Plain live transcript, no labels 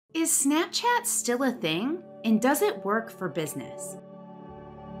Is Snapchat still a thing? And does it work for business?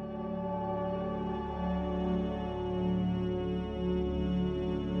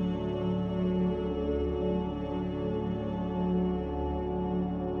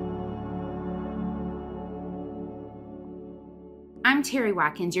 I'm Terry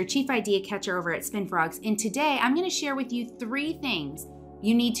Watkins, your Chief Idea Catcher over at SpinFrogs, and today I'm going to share with you 3 things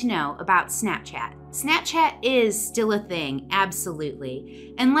you need to know about Snapchat. Snapchat is still a thing,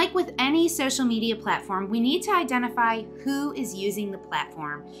 absolutely. And like with any social media platform, we need to identify who is using the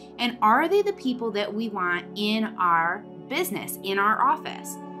platform and are they the people that we want in our business, in our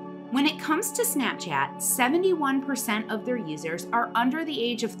office. When it comes to Snapchat, 71% of their users are under the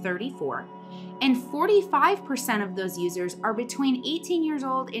age of 34, and 45% of those users are between 18 years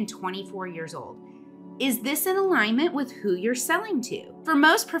old and 24 years old. Is this in alignment with who you're selling to? For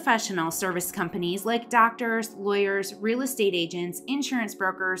most professional service companies like doctors, lawyers, real estate agents, insurance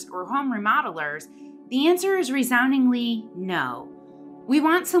brokers, or home remodelers, the answer is resoundingly no. We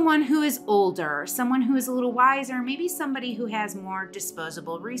want someone who is older, someone who is a little wiser, maybe somebody who has more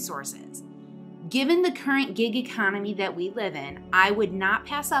disposable resources. Given the current gig economy that we live in, I would not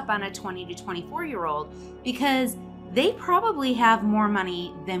pass up on a 20 to 24-year-old because they probably have more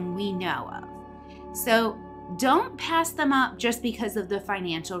money than we know of. So don't pass them up just because of the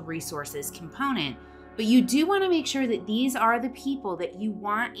financial resources component, but you do want to make sure that these are the people that you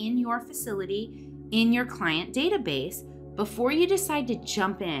want in your facility, in your client database, before you decide to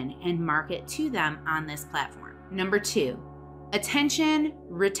jump in and market to them on this platform. Number 2, attention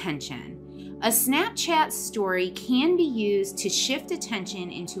retention. A Snapchat story can be used to shift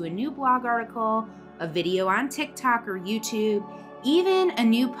attention into a new blog article, a video on TikTok or YouTube, even a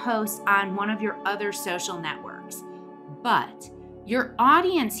new post on one of your other social networks. But your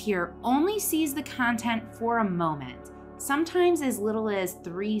audience here only sees the content for a moment, sometimes as little as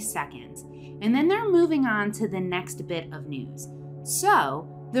 3 seconds, and then they're moving on to the next bit of news. So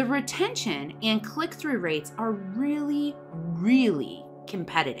the retention and click-through rates are really, really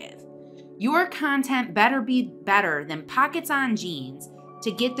competitive. Your content better be better than pockets on jeans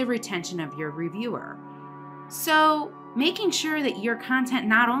to get the retention of your reviewer. So making sure that your content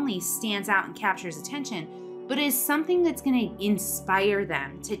not only stands out and captures attention, but is something that's going to inspire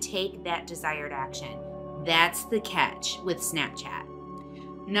them to take that desired action. That's the catch with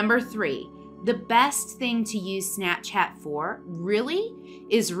Snapchat. Number 3, the best thing to use Snapchat for really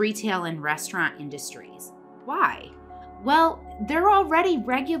is retail and restaurant industries. Why? Well, they're already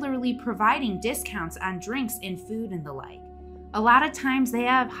regularly providing discounts on drinks and food and the like. A lot of times they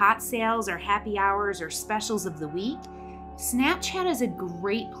have hot sales or happy hours or specials of the week. Snapchat is a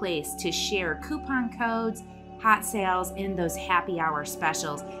great place to share coupon codes, hot sales, and those happy hour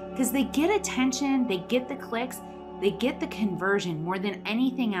specials because they get attention, they get the clicks, they get the conversion more than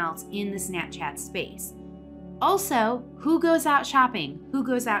anything else in the Snapchat space. Also, who goes out shopping? Who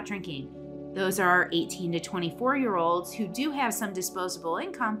goes out drinking? Those are 18 to 24-year-olds who do have some disposable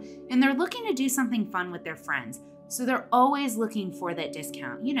income and they're looking to do something fun with their friends. So they're always looking for that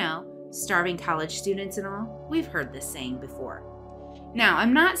discount. You know, starving college students and all. We've heard this saying before. Now,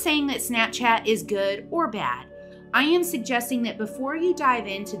 I'm not saying that Snapchat is good or bad. I am suggesting that before you dive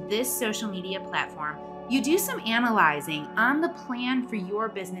into this social media platform, you do some analyzing on the plan for your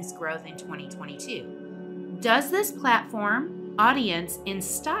business growth in 2022. Does this platform, audience, and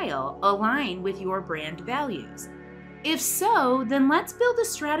style align with your brand values? If so, then let's build a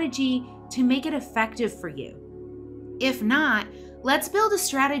strategy to make it effective for you. If not, let's build a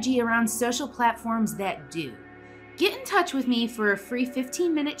strategy around social platforms that do. Get in touch with me for a free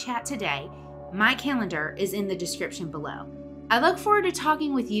 15-minute chat today. My calendar is in the description below. I look forward to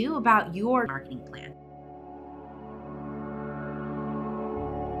talking with you about your marketing plan.